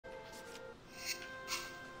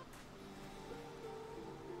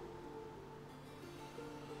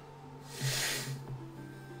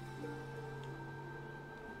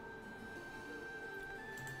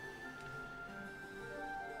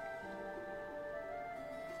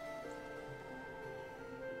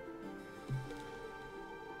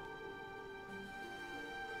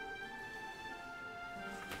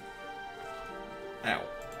Ow.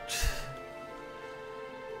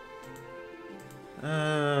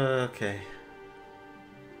 Okay.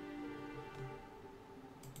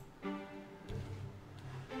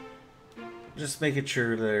 Just making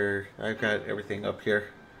sure that I've got everything up here.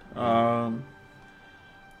 Um,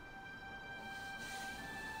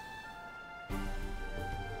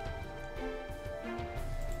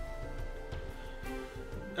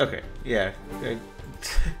 okay, yeah.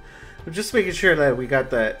 I'm just making sure that we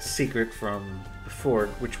got that secret from before,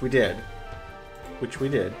 which we did. Which we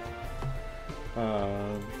did.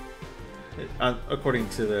 Um, according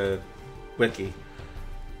to the wiki.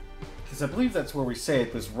 Because I believe that's where we say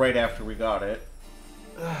it was right after we got it.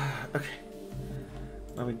 Okay.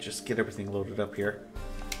 Let me just get everything loaded up here.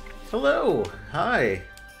 Hello! Hi!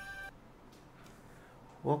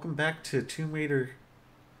 Welcome back to Tomb Raider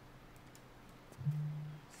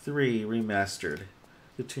 3 Remastered.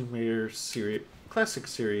 The Tomb Raider Classic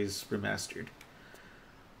Series Remastered.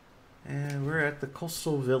 And we're at the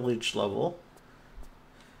Coastal Village level.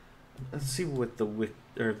 Let's see what the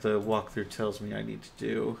walkthrough tells me I need to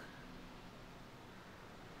do.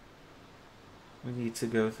 We need to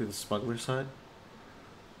go through the smuggler's hut.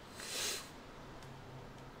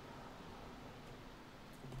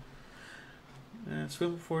 And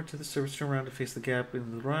swim forward to the surface, turn around to face the gap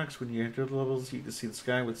in the rocks. When you enter the levels, you can see the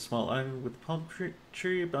sky with a small island with a palm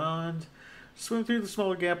tree beyond. Swim through the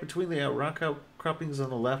smaller gap between the rock outcroppings on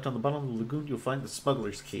the left. On the bottom of the lagoon, you'll find the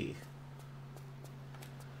smuggler's key.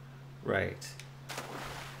 Right.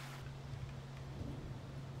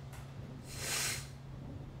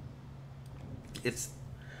 I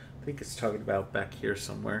think it's talking about back here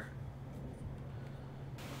somewhere.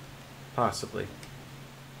 Possibly.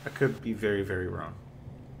 I could be very, very wrong.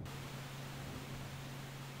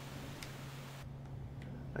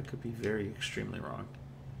 I could be very extremely wrong.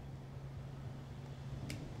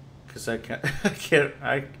 Because I can't,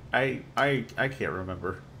 I can't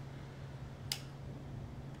remember.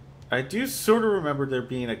 I do sort of remember there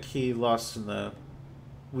being a key lost in the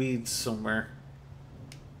weeds somewhere.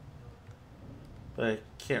 But I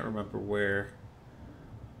can't remember where.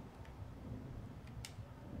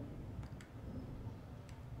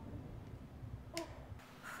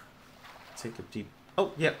 Take a deep...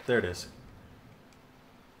 Oh, yep, there it is.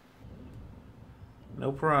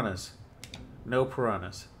 No piranhas. No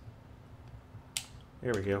piranhas.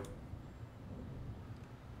 There we go.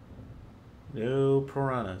 No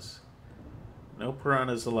piranhas. No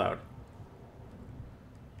piranhas allowed.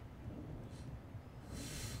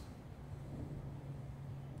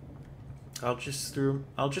 I'll just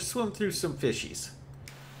swim through some fishies.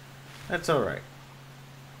 That's all right.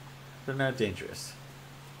 They're not dangerous.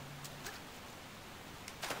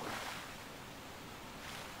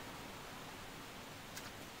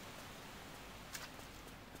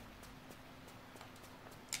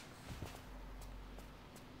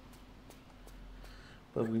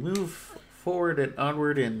 But we move forward and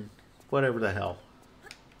onward and whatever the hell.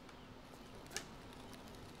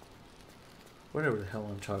 Whatever the hell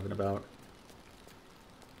I'm talking about.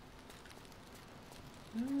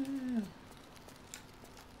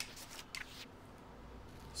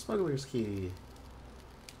 Smuggler's key.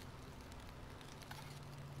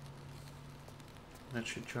 That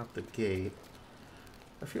should drop the gate.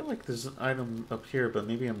 I feel like there's an item up here, but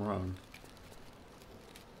maybe I'm wrong.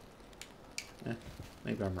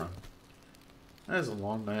 Maybe I'm wrong. That's a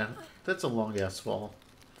long ass fall.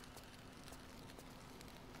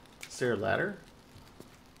 Is there a ladder?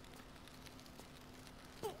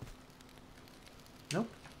 Nope.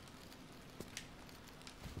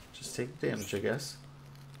 Just take damage, I guess.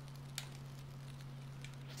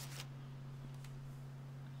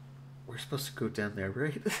 We're supposed to go down there,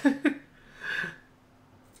 right?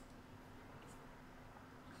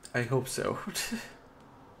 I hope so.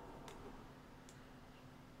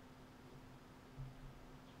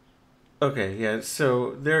 Okay, yeah,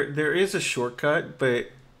 so there is a shortcut,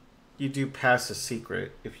 but you do pass a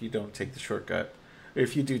secret if you don't take the shortcut.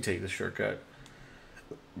 If you do take the shortcut.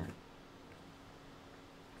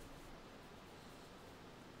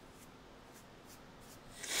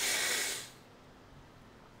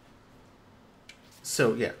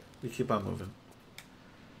 So, yeah, we keep on moving.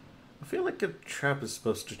 I feel like a trap is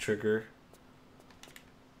supposed to trigger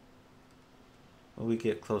when we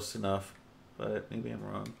get close enough, but maybe I'm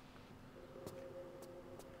wrong.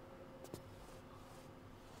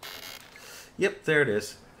 Yep, there it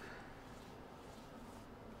is.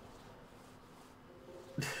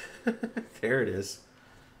 There it is.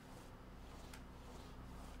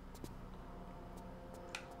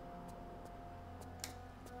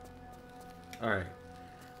 Alright.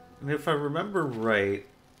 And if I remember right,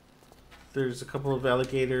 There's a couple of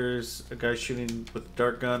alligators, a guy shooting with a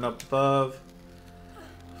dart gun up above.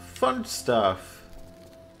 Fun stuff.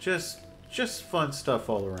 Just fun stuff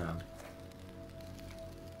all around.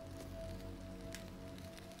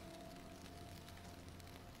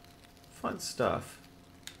 Fun stuff.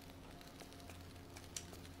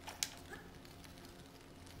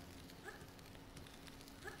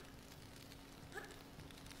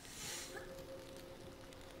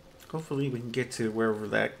 Hopefully we can get to wherever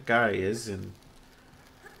that guy is and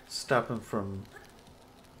stop him from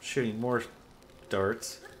shooting more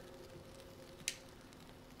darts.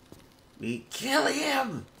 We kill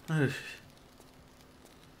him! And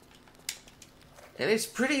it's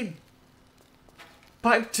pretty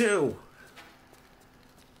pipe too.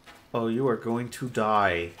 Oh, you are going to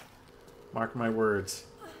die. Mark my words.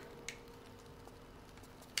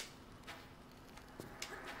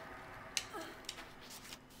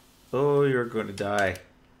 Oh, you're going to die.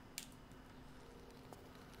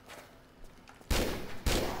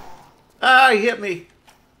 Ah, he hit me.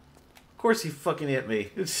 Of course he fucking hit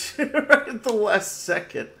me. Right at the last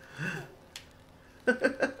second. Oh,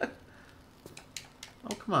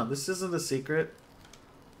 come on. This isn't a secret.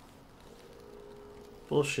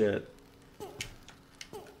 Bullshit.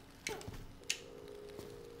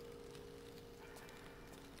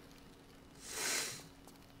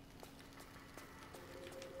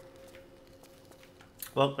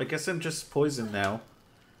 Well, I guess I'm just poisoned now.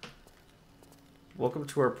 Welcome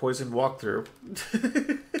to our poison walkthrough.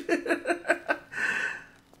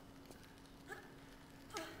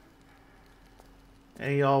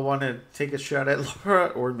 Any y'all want to take a shot at Laura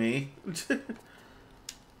or me?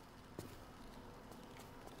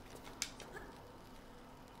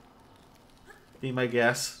 Be my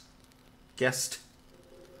guest. Guess.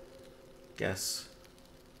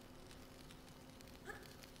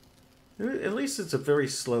 At least it's a very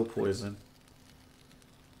slow poison.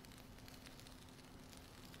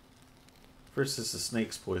 Versus the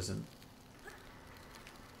snake's poison.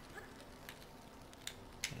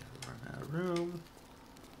 Okay, run out of room.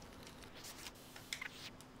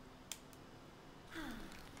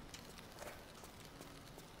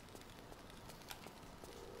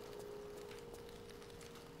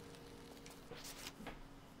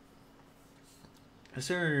 Is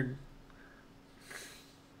there...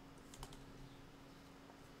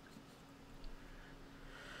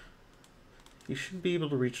 You shouldn't be able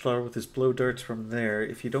to reach Lar with his blow darts from there.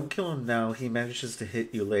 If you don't kill him now, he manages to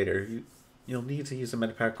hit you later. You'll need to use a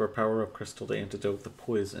medipack or a power-up crystal to antidote the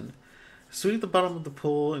poison. Swing at the bottom of the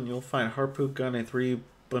pool and you'll find a harpoon gun and 3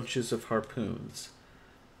 bunches of harpoons.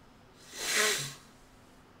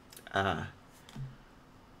 Ah.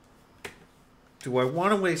 Do I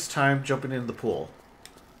want to waste time jumping into the pool?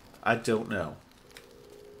 I don't know.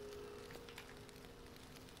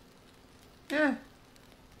 Yeah.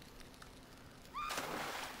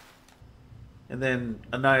 And then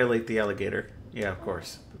annihilate the alligator. Yeah, of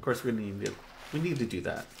course. Of course we need to do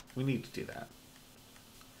that. We need to do that.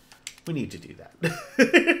 We need to do that.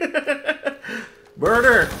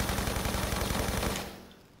 Murder!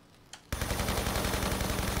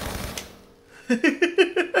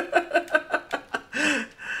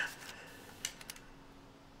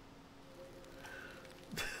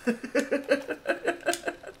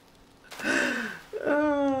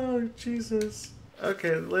 Oh, Jesus.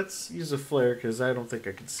 Okay, let's use a flare because I don't think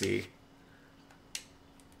I can see.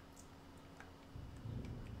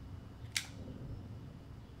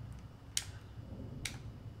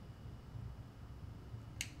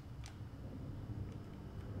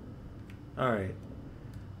 Alright.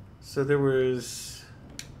 So there was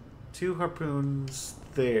 2 harpoons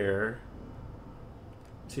there.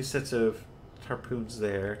 2 sets of harpoons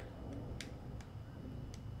there.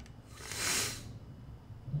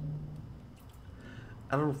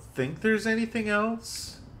 I don't think there's anything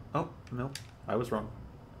else. Oh, no. I was wrong.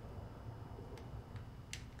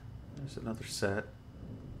 There's another set.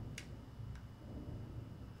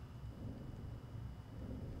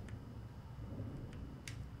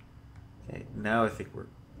 Okay, now I think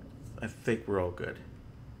we're all good.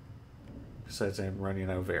 Besides, I'm running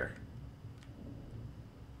out of air.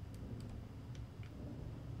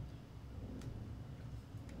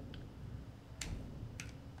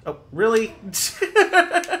 Oh, really?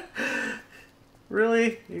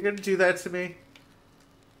 Really? You're gonna do that to me?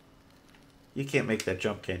 You can't make that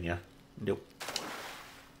jump, can ya? Nope.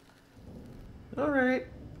 Alright.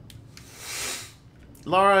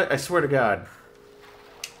 Laura, I swear to God.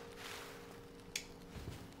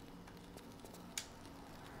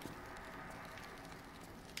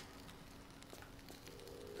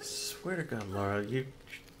 I swear to God, Laura, you're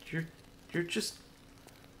just...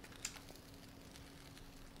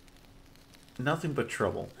 Nothing but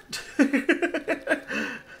trouble.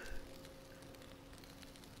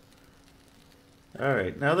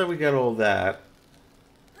 Alright, now that we got all that...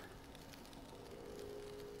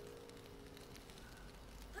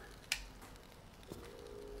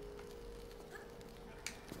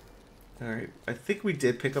 Alright, I think we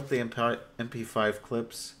did pick up the MP5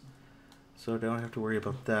 clips, so I don't have to worry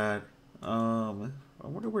about that. I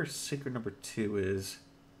wonder where secret number 2 is.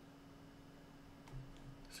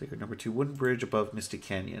 Secret number 2, wooden bridge above Misty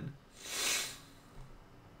Canyon.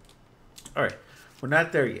 Alright, we're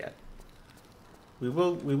not there yet. We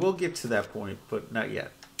will get to that point, but not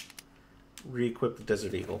yet. Re-equip the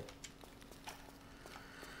Desert Eagle.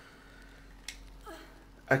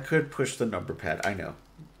 I could push the number pad, I know.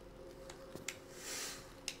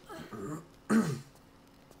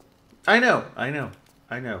 I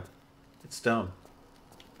know. It's dumb.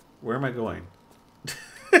 Where am I going?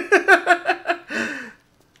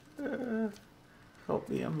 Help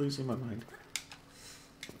me, I'm losing my mind.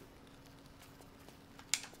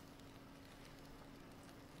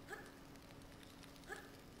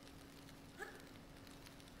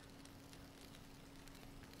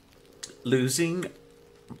 Losing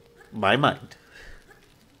my mind.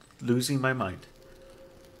 Losing my mind.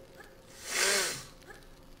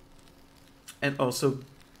 And also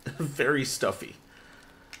very stuffy.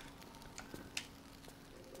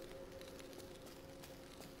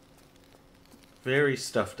 Very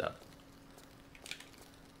stuffed up.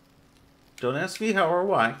 Don't ask me how or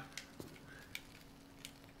why.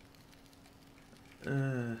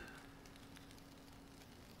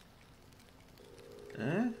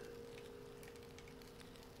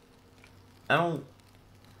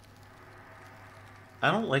 I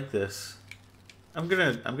don't like this. I'm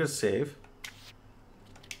gonna save.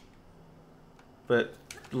 But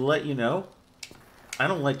to let you know, I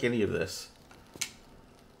don't like any of this.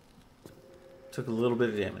 Took a little bit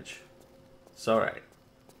of damage. It's alright.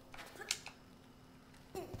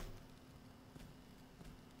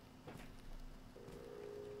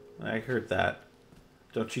 I heard that.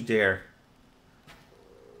 Don't you dare.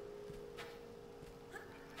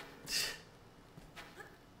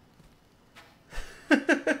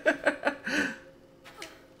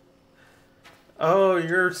 Oh,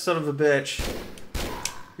 you're a son of a bitch.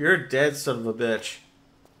 You're a dead son of a bitch.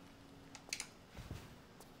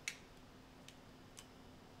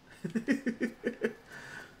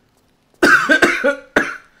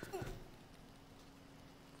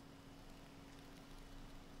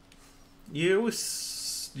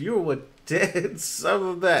 You a dead son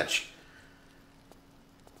of a bitch.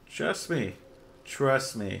 Trust me.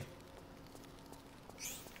 Trust me.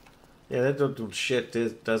 Yeah, that don't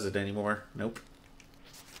shit does it anymore. Nope.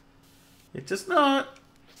 It does not.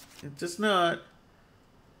 It does not.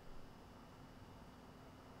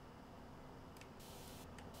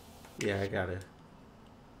 Yeah, I got it.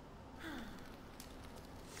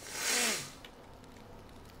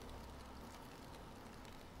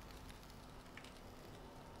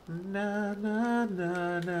 Na na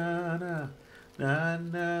na na na na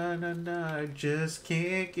na na na. I just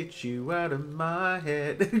can't get you out of my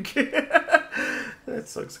head. That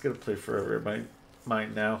song's gonna play forever in my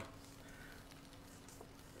mind now.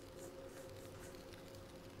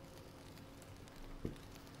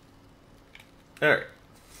 All right.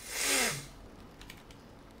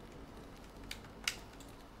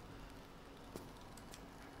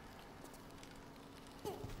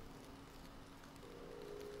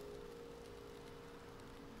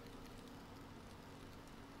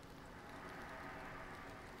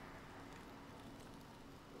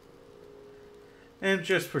 And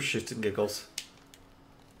just for shits and giggles.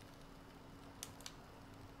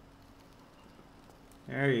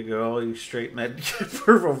 There you go, you straight med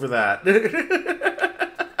perv over that.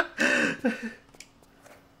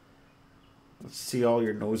 Let's see all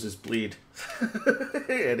your noses bleed.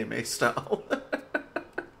 Anime style.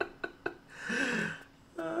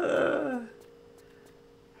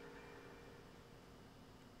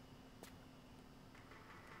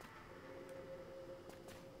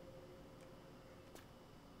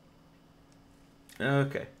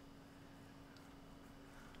 Okay.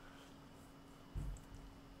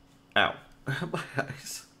 Ow. My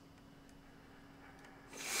eyes.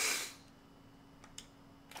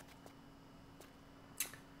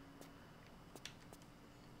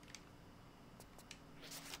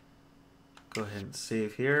 Go ahead and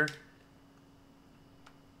save here.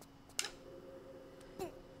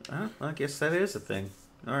 Oh, I guess that is a thing.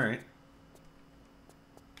 Alright.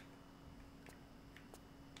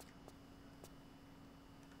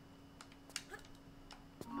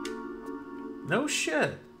 No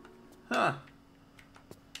shit. Huh.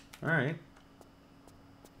 Alright.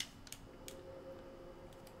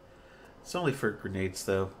 It's only for grenades,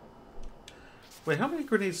 though. Wait, how many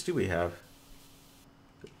grenades do we have?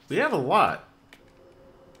 We have a lot.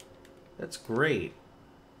 That's great.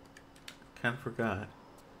 Kind of forgot.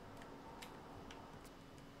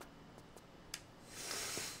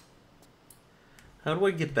 How do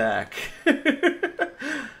I get back? The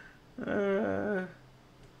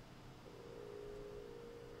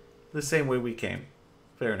same way we came.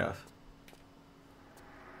 Fair enough.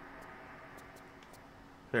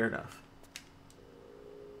 Fair enough.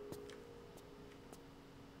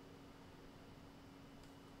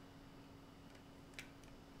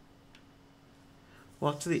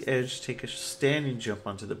 Walk to the edge, take a standing jump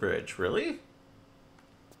onto the bridge. Really?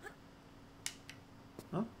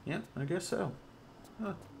 Oh, yeah, I guess so.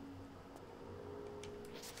 Huh.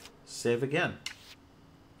 Save again.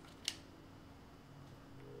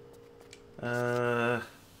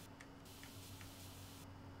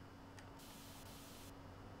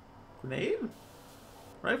 Grenade?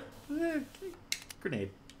 Right? Grenade.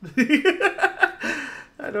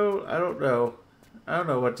 I don't know. I don't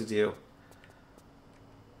know what to do.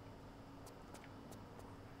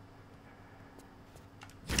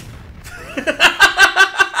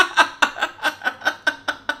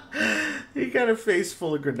 He got a face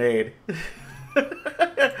full of grenade.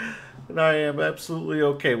 And I am absolutely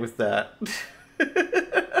okay with that.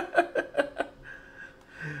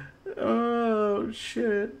 Oh,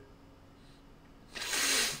 shit.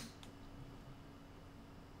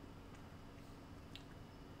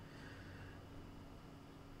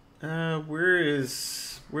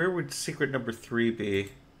 Where would secret number 3 be?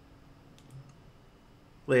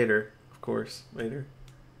 Later, of course, later.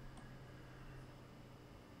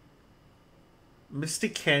 Misty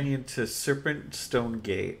Canyon to Serpent Stone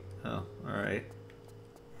Gate. Oh, alright.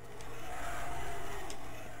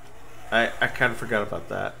 I kind of forgot about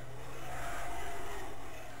that.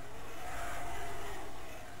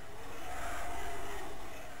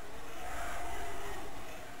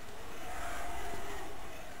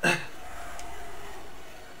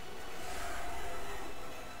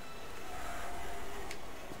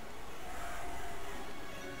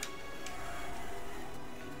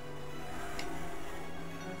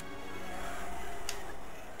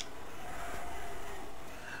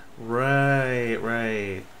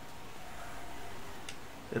 Right.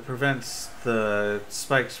 It prevents the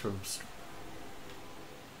spikes from...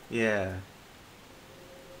 Yeah.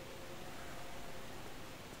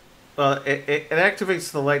 Well, it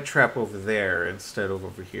activates the light trap over there instead of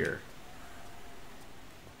over here.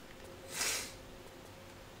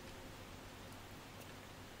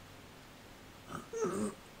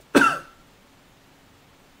 I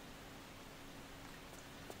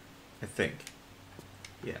think.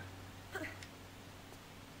 Yeah.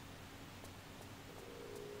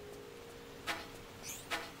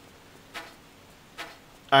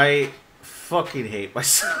 I fucking hate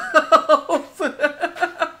myself.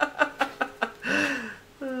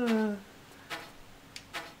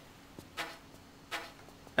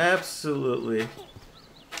 Absolutely.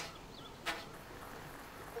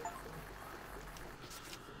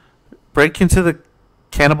 Break into the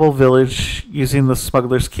cannibal village using the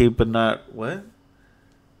smuggler's key, but not... What?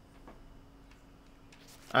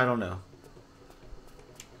 I don't know.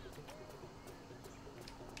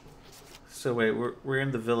 So wait, we're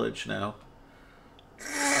in the village now.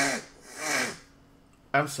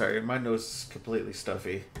 I'm sorry, my nose is completely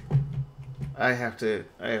stuffy. I have to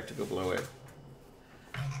go blow it.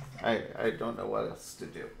 I don't know what else to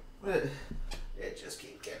do. It just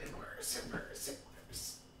keeps getting worse and worse and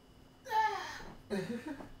worse.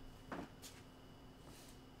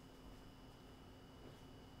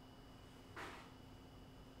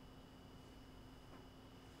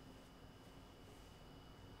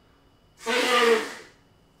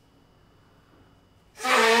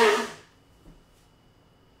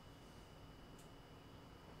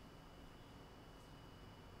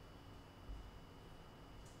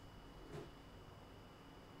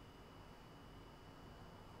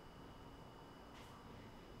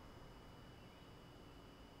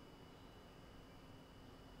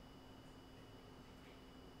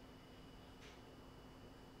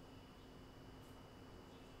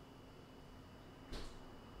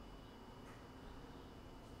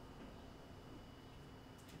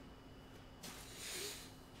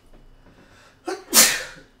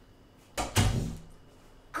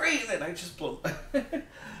 And I just blew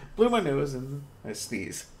my nose and I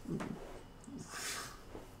sneeze.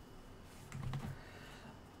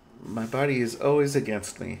 My body is always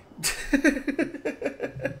against me.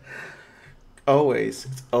 Always.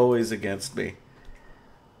 It's always against me.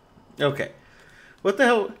 Okay. What the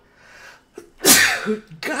hell?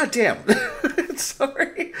 God damn.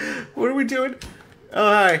 Sorry. What are we doing? Oh,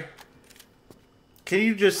 hi. Can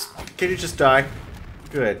you just die?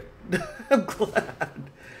 Good. I'm glad.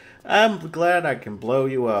 I'm glad I can blow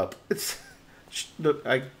you up.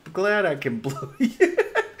 I'm glad I can blow you.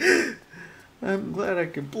 I'm glad I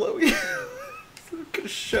can blow you. I'm gonna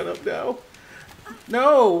shut up now.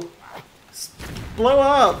 No! Blow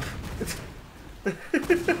up!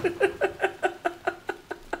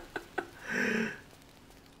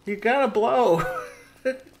 You gotta blow.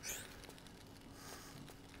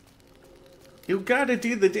 You gotta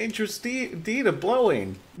do the dangerous deed of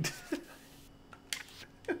blowing.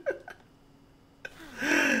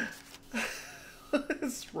 What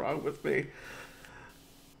is wrong with me?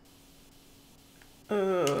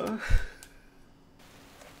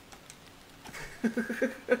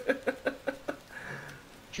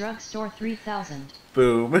 Drugstore 3000.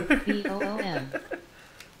 Boom. BOOM.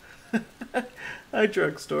 Hi,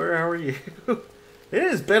 Drugstore. How are you? It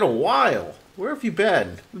has been a while. Where have you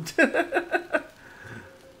been?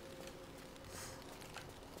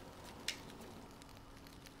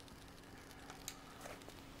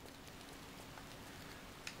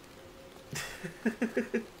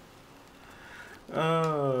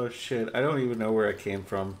 Oh, shit. I don't even know where I came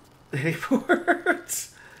from anymore.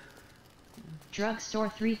 Drugstore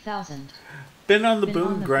 3000. Been on the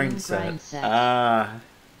boom grind set. Ah,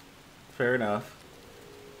 fair enough.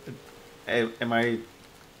 Am I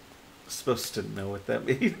supposed to know what that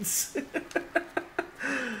means?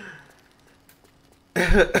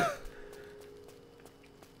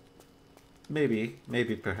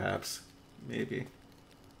 Maybe, perhaps. Maybe.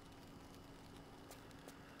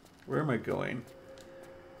 Where am I going?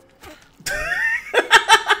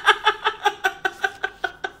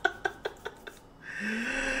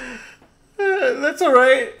 That's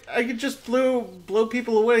alright. I can just blow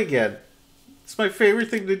people away again. It's my favorite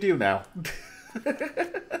thing to do now.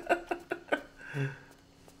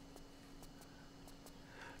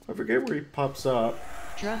 I forget where he pops up.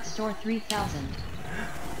 Drugstore 3000.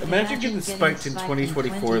 Imagine getting spiked in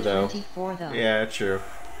 2024 though. Yeah, true.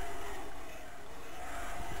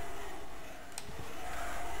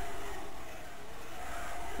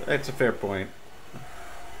 That's a fair point.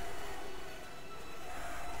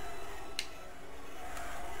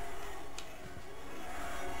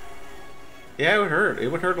 Yeah, it would hurt. It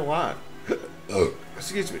would hurt a lot. Oh,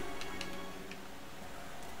 excuse me.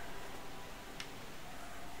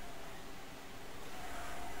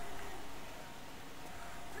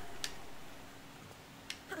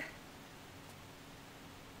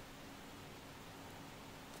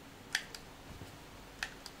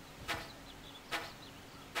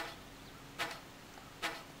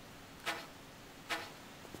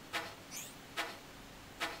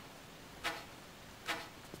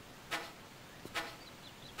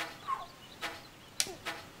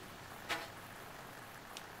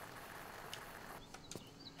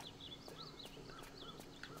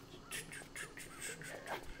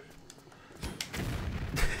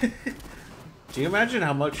 Do you imagine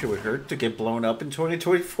how much it would hurt to get blown up in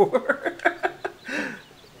 2024?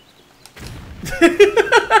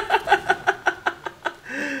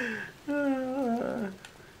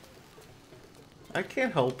 I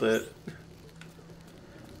can't help it.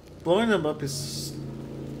 Blowing them up is...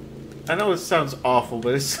 I know it sounds awful,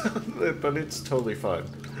 but it's totally fun.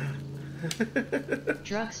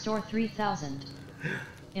 Drugstore 3000.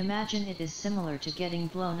 Imagine it is similar to getting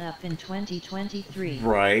blown up in 2023.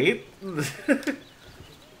 Right? I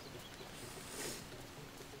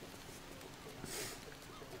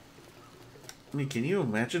mean, can you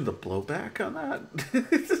imagine the blowback on that?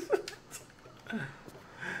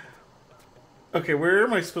 Okay, where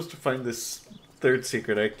am I supposed to find this third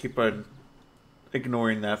secret? I keep on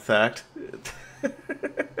ignoring that fact.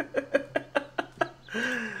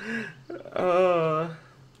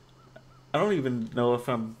 I don't even know if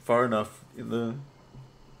I'm far enough in the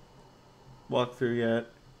walkthrough yet.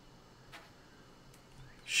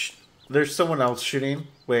 Shh. There's someone else shooting.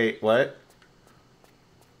 Wait, what?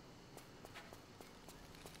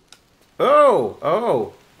 Oh!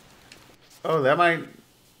 Oh! Oh, that might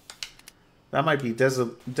be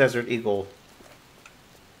Desert Eagle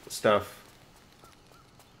stuff.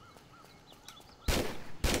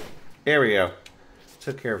 There we go.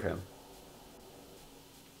 Took care of him.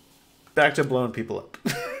 Back to blowing people up.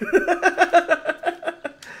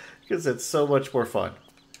 Because it's so much more fun.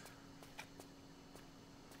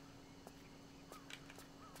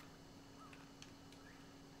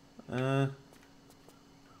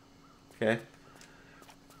 Okay.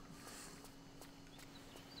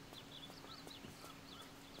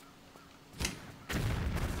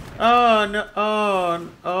 Oh, no. Oh.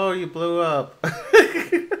 Oh, you blew up.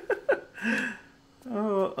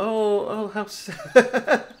 Oh, how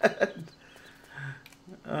sad.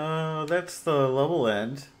 That's the level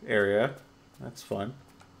end area. That's fun.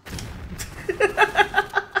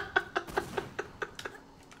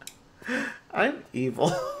 I'm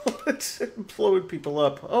evil. It's blowing people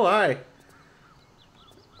up. Oh, hi.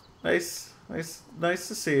 Nice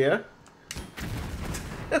to see ya.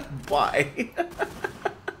 Bye.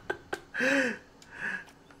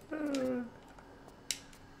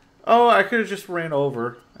 Oh, I could have just ran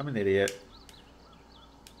over. I'm an idiot.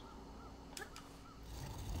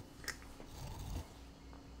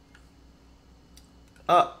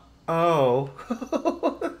 Oh.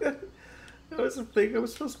 That was a thing I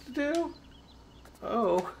was supposed to do?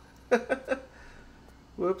 Oh.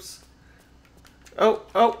 Whoops.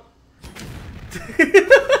 Oh.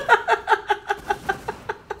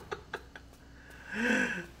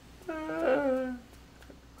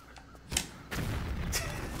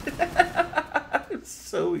 It's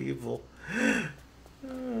so evil.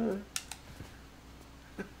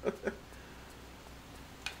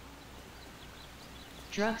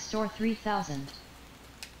 Drugstore 3000.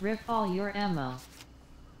 Rip all your ammo.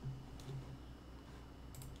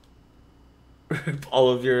 Rip all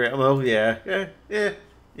of your ammo? Yeah.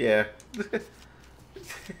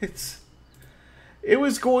 It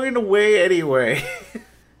was going away anyway.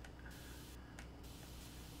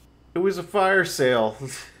 It was a fire sale.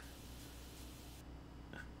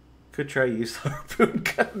 Could try use harpoon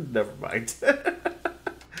gun. Never mind.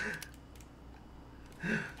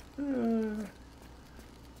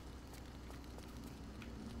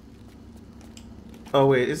 Oh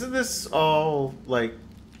wait, isn't this all like?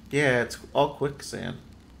 Yeah, it's all quicksand.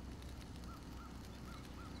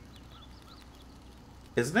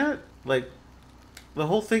 Isn't it? Like, the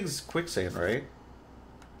whole thing's quicksand, right?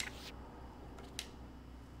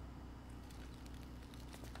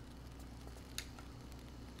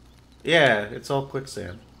 Yeah, it's all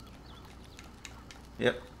quicksand.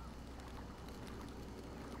 Yep.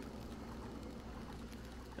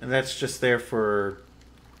 And that's just there to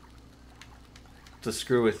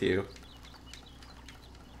screw with you.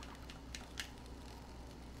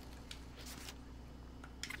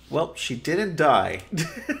 Well, she didn't die.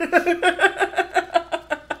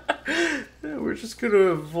 We're just going to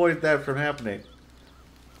avoid that from happening.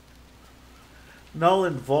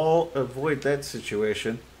 Avoid that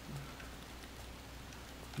situation.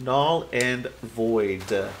 Null and void.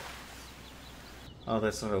 Oh,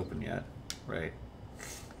 that's not open yet. Right.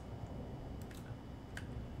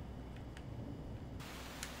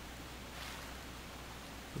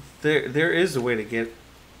 There is a way to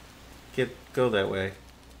go that way.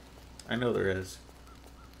 I know there is.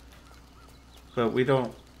 But we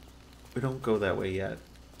don't go that way yet.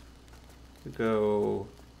 We go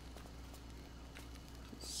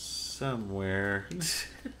somewhere.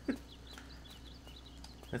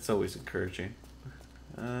 That's always encouraging.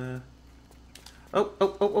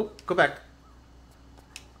 Oh, go back.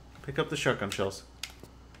 Pick up the shotgun shells.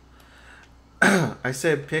 I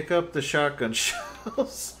said pick up the shotgun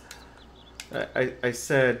shells. I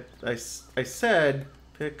said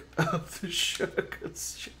pick up the shotgun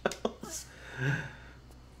shells.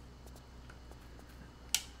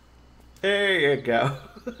 There you go.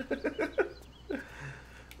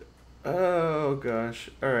 Oh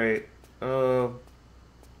gosh. All right. I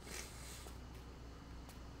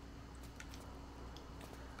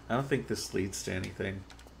don't think this leads to anything.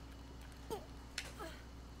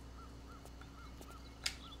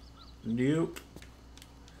 Nope.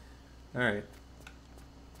 Alright.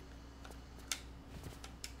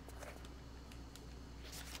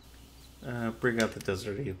 Bring out the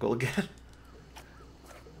Desert Eagle again.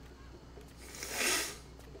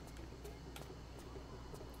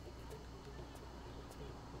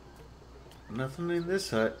 Nothing in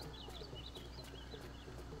this hut.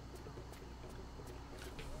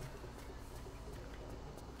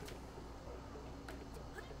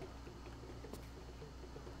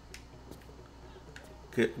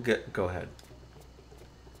 Go ahead.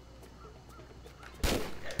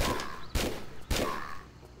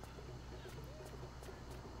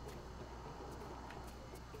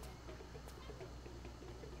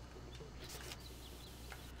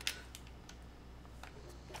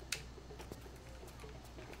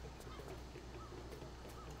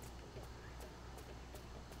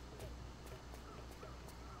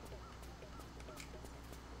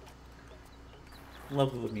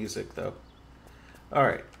 Love the music though.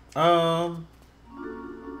 Alright. Oh.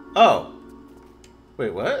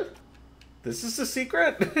 Wait, what? This is a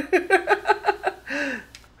secret?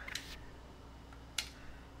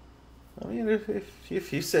 Let mean,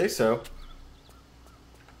 if you say so.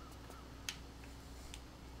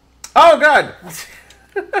 Oh, God!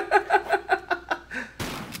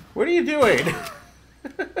 What are you doing?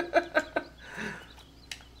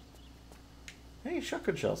 Hey,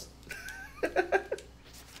 shotgun shells.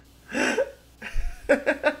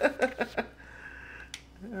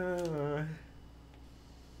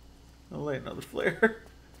 I'll light another flare.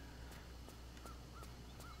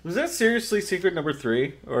 Was that seriously secret number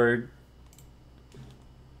 3? Or...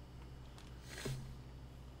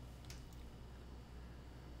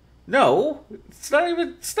 No! It's not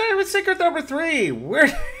even secret number 3!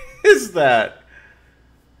 Where is that?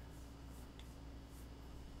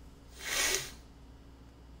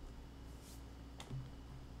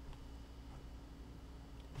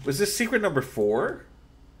 Was this secret number 4?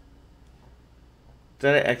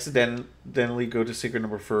 Did I accidentally go to secret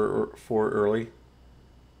number 4 early?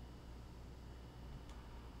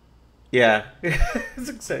 Yeah, that's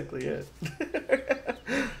exactly it.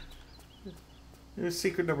 It was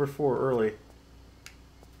secret number 4 early.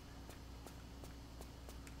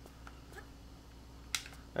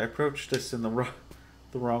 I approached this in the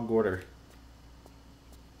wrong order.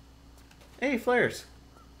 Hey, flares.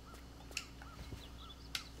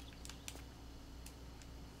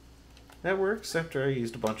 That works after I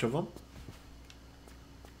used a bunch of them.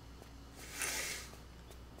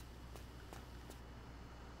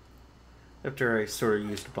 After I sort of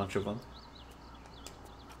used a bunch of them.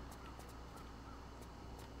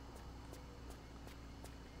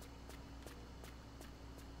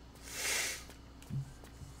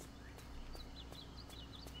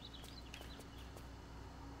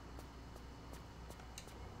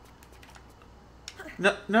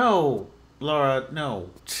 No, no, Laura, no.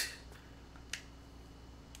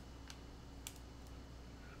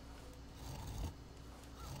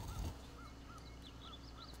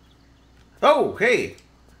 Oh, hey.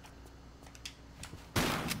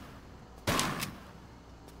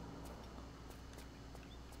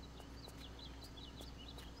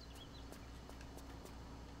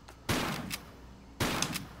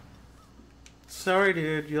 Sorry,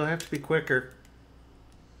 dude. You'll have to be quicker.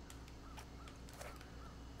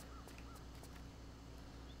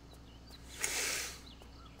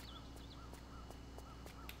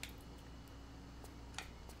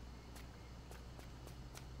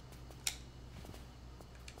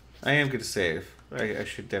 I am going to save. I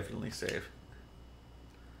should definitely save.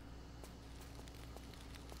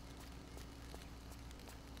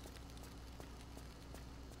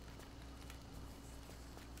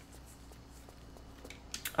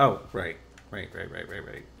 Oh, right.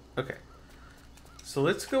 Right. Okay. So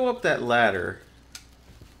let's go up that ladder.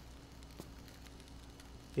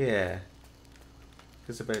 Yeah.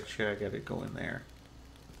 Because I bet you I gotta go in there.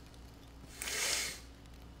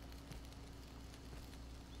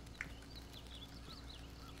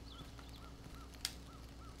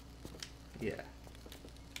 Yeah.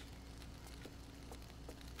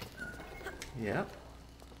 Yep.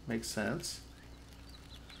 Makes sense.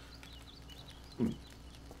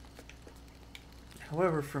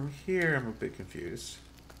 However, from here, I'm a bit confused.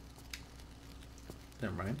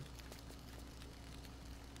 Never mind.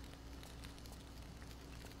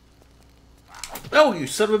 Oh, you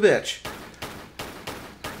son of a bitch!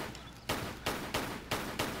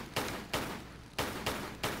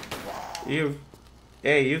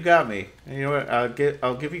 Hey, you got me. And you know what?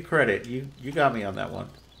 I'll give you credit. You got me on that one.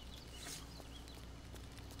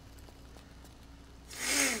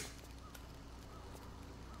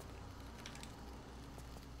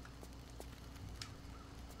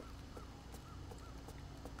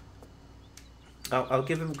 I'll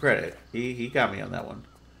give him credit. He got me on that one.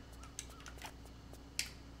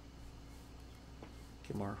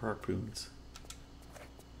 Get more harpoons.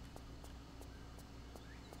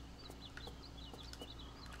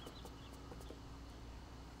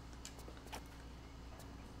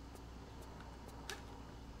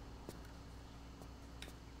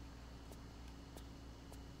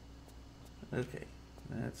 Okay,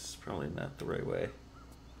 that's probably not the right way.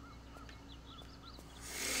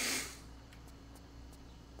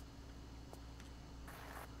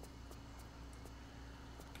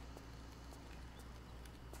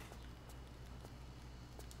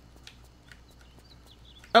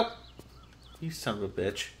 Oh! You son of a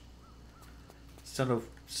bitch. Son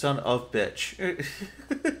of bitch.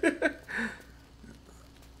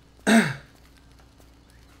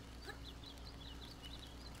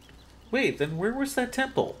 Wait, then where was that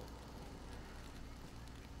temple?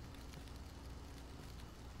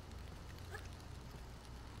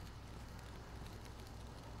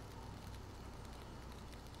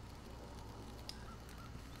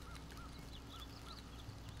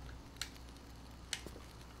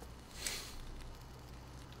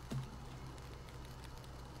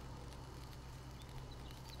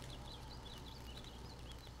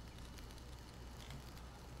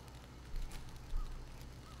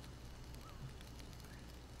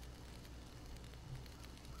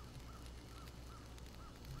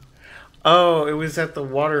 Oh, it was at the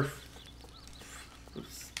water.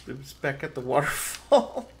 It was back at the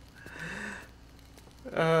waterfall.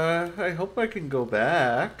 I hope I can go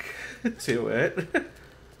back to it.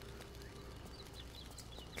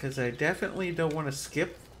 Because I definitely don't want to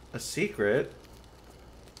skip a secret.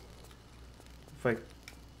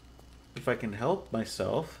 If I can help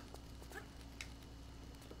myself.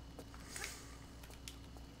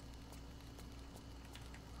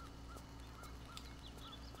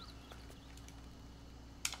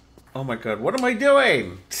 Oh my god, what am I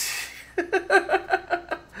doing?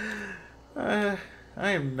 I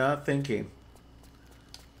am not thinking.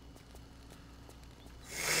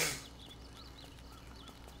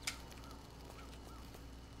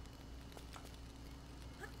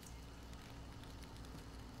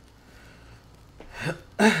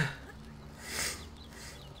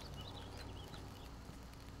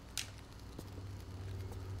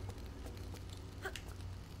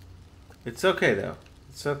 It's okay though.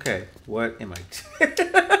 It's okay. What am I?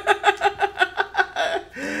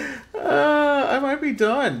 I might be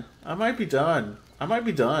done. I might be done. I might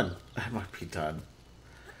be done. I might be done.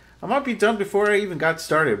 I might be done before I even got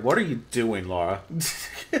started. What are you doing, Laura?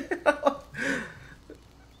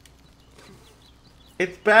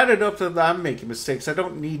 It's bad enough that I'm making mistakes. I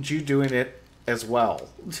don't need you doing it as well.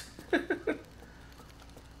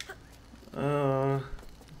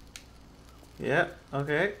 Yeah,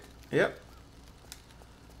 okay. Yep.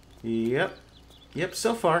 Yep. Yep,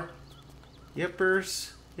 so far.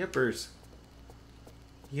 Yepers. Yepers.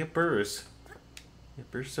 Yepers.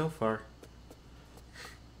 Yepers so far.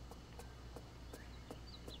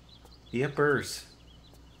 Yepers.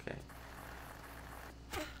 Okay.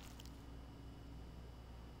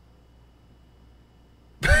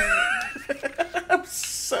 I'm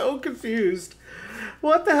so confused.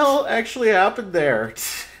 What the hell actually happened there?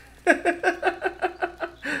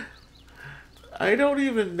 I don't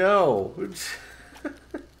even know.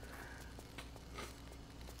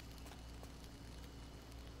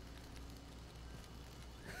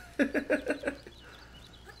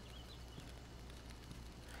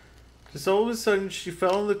 Just all of a sudden she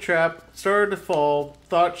fell in the trap, started to fall,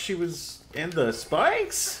 thought she was in the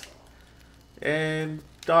spikes, and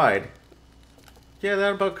died. Yeah,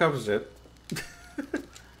 that about covers it.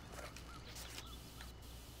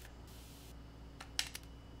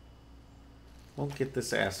 Won't get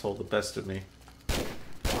this asshole the best of me.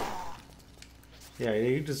 Yeah,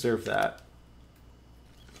 you deserve that.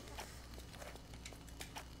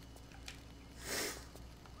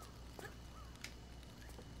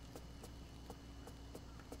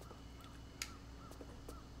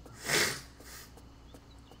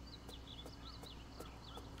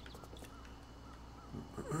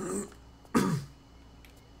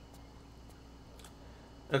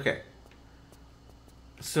 Okay.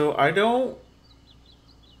 So I don't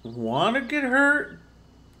want to get hurt,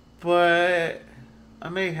 but I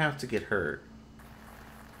may have to get hurt.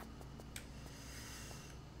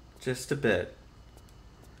 Just a bit.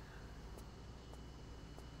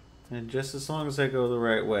 And just as long as I go the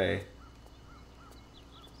right way.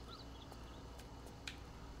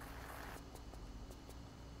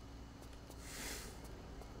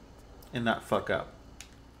 And not fuck up.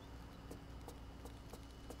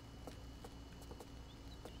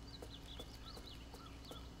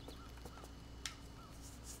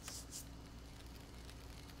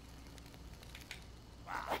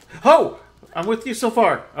 Oh! I'm with you so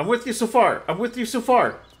far. I'm with you so far. I'm with you so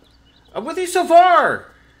far. I'm with you so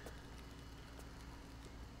far!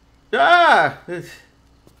 Ah!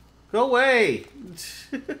 Go away!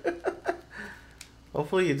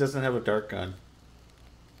 Hopefully he doesn't have a dark gun.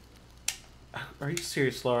 Are you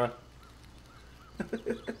serious, Laura?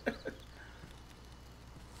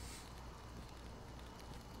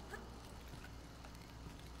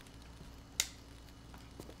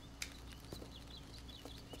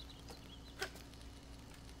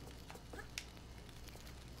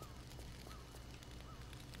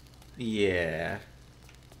 Yeah.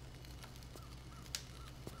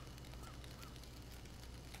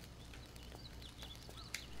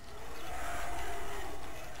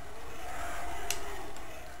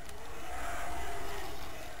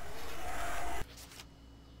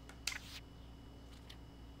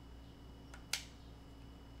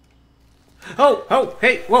 Oh, oh,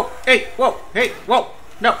 hey, whoa, hey, whoa, hey, whoa,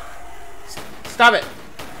 no. Stop it.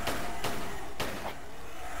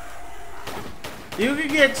 You can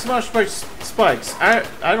get smushed by spikes.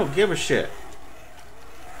 I don't give a shit.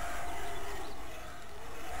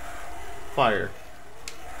 Fire.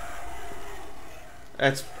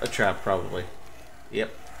 That's a trap, probably.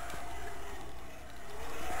 Yep.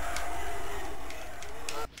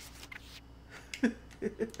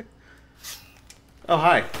 Oh,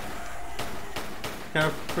 hi. Kind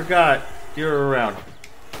of forgot you're around.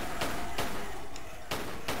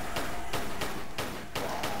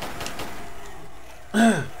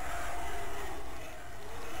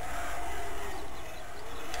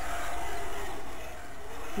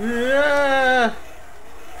 Yeah.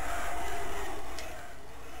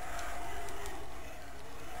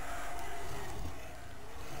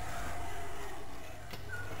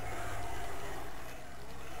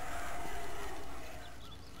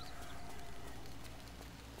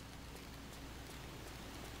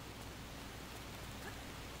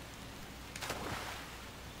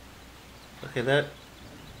 Okay, that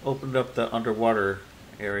opened up the underwater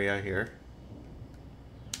area here,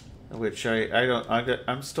 which I don't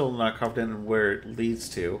I'm still not confident in where it leads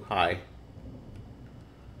to. Hi,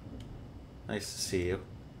 nice to see you.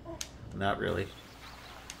 Not really.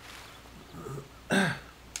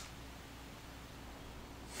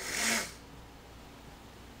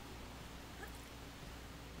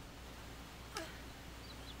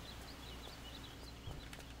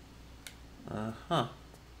 Huh.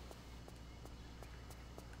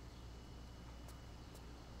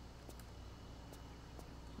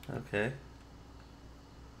 Okay.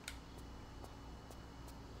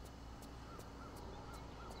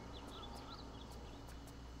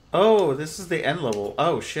 Oh, this is the end level.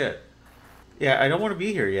 Oh shit. Yeah, I don't want to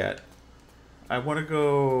be here yet. I want to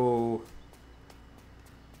go.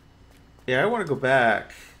 Yeah, I want to go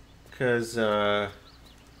back because I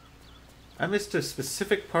missed a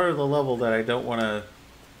specific part of the level that I don't want to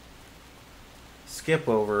skip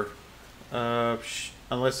over,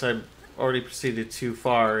 unless I've already proceeded too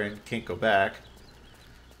far and can't go back.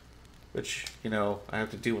 Which, you know, I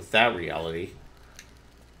have to deal with that reality.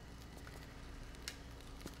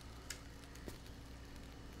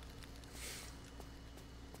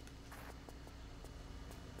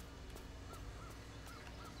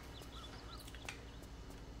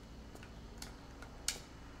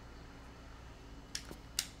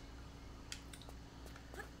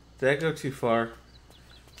 Did I go too far?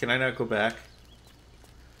 Can I not go back?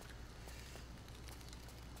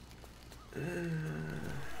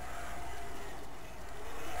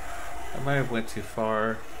 I might have went too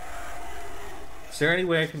far. Is there any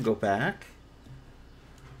way I can go back?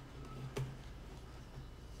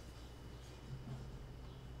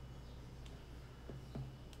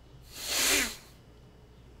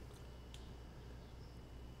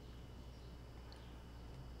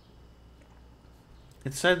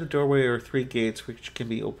 Inside the doorway are 3 gates which can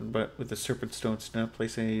be opened with the serpent stones. Do not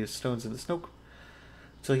place any stones in the snow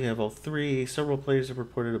until you have all 3. Several players have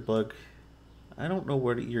reported a bug. I don't know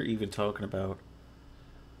what you're even talking about.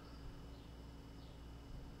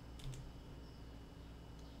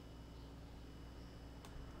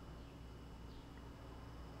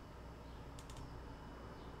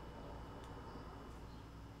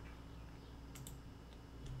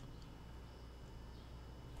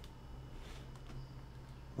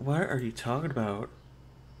 What are you talking about?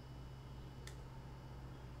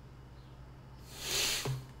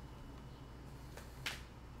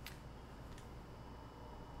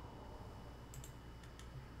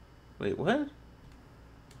 Wait, what?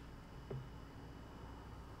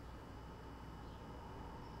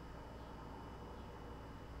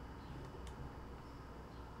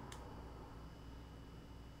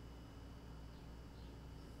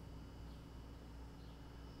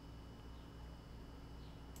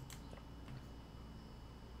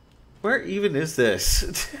 Where even is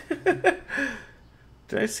this? Did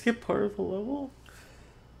I skip part of the level?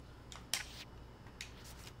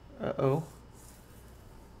 Uh-oh.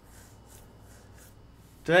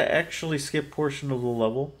 Did I actually skip portion of the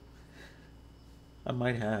level? I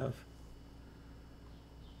might have.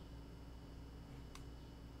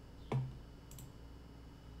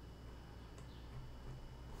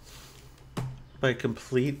 By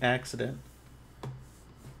complete accident.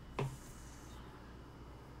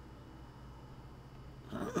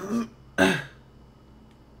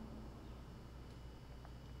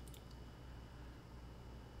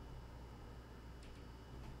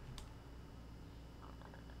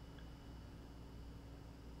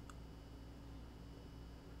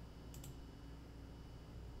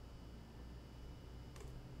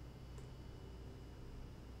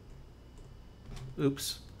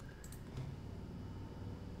 Oops.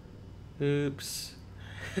 Oops.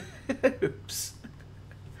 Oops.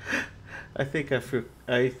 I think I fruit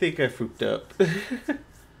up.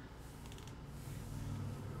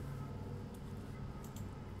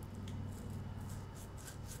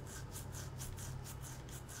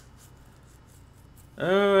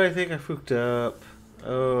 Oh, I think I fooked up.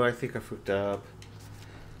 Oh, I think I fooked up.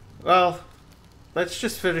 Well, let's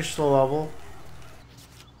just finish the level.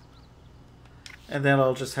 And then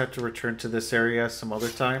I'll just have to return to this area some other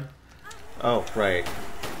time. Oh, right.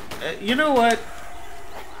 You know what?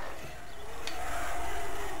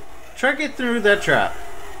 Try to get through that trap.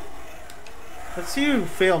 Let's see you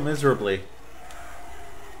fail miserably.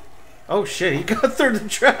 Oh shit, he got through the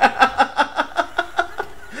trap!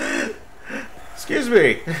 Excuse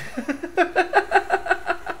me!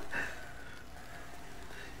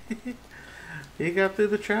 He got through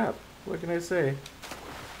the trap. What can I say?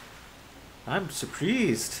 I'm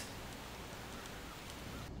surprised.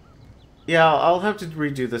 Yeah, I'll have to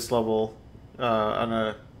redo this level on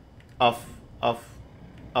a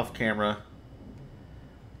off camera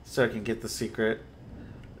so I can get the secret.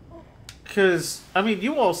 Because I mean,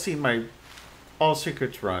 you all seen my all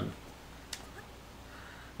secrets run.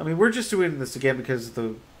 I mean, we're just doing this again because of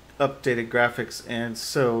the updated graphics, and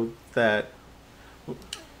so that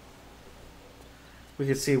we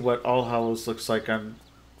can see what All Hallows looks like on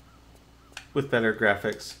with better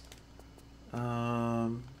graphics.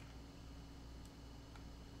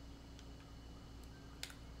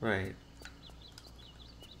 Right.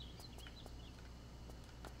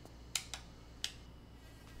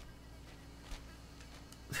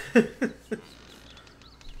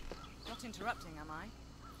 Not interrupting, am I?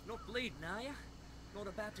 Not bleeding, are you? Not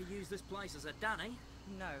about to use this place as a dunny?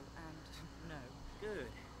 No, and no.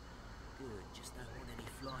 Good. Good. Just don't want any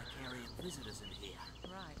fly-carrying visitors in here.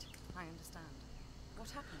 Right, I understand. What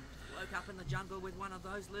happened? Woke up in the jungle with one of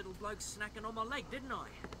those little blokes snacking on my leg, didn't I?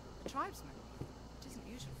 The tribesmen? It isn't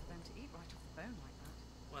usual for them to eat right off the bone like that.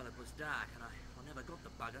 Well, it was dark and I never got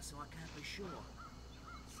the bugger, so I can't be sure.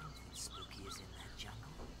 Something spooky is in that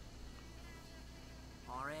jungle.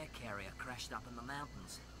 Our air carrier crashed up in the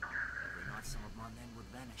mountains. Every night some of my men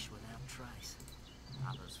would vanish without trace.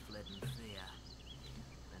 Others fled in fear.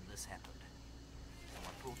 Then this happened. So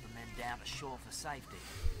I brought the men down to shore for safety.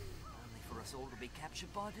 Only for us all to be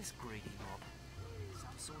captured by this greedy mob.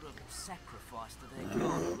 Some sort of sacrifice to their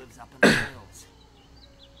god who lives up in the hills.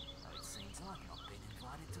 Though it seems I've not been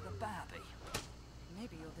invited to the barbie.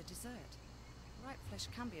 Maybe you're the dessert. Right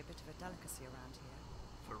flesh can be a bit of a delicacy around here.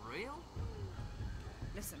 For real?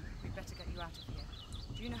 Listen, we'd better get you out of here.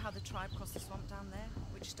 Do you know how the tribe crossed the swamp down there?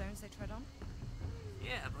 Which stones they tread on?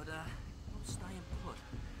 Yeah, but I'm staying put.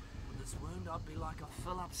 With this wound, I'd be like a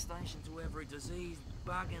fill-up station to every diseased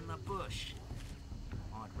bug in the bush.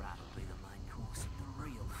 I'd rather be the main course of the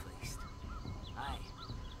real feast. Hey,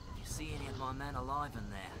 if you see any of my men alive in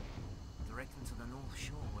there, direct them to the North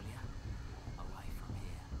Shore, will you? Away from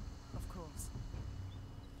here. Of course.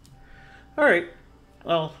 Alright.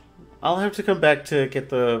 Well, I'll have to come back to get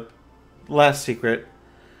the last secret,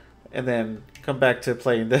 and then come back to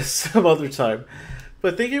playing this some other time.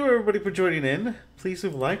 But thank you everybody for joining in. Please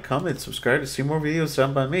leave a like, comment, subscribe to see more videos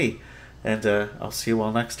done by me. And I'll see you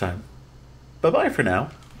all next time. Bye-bye for now.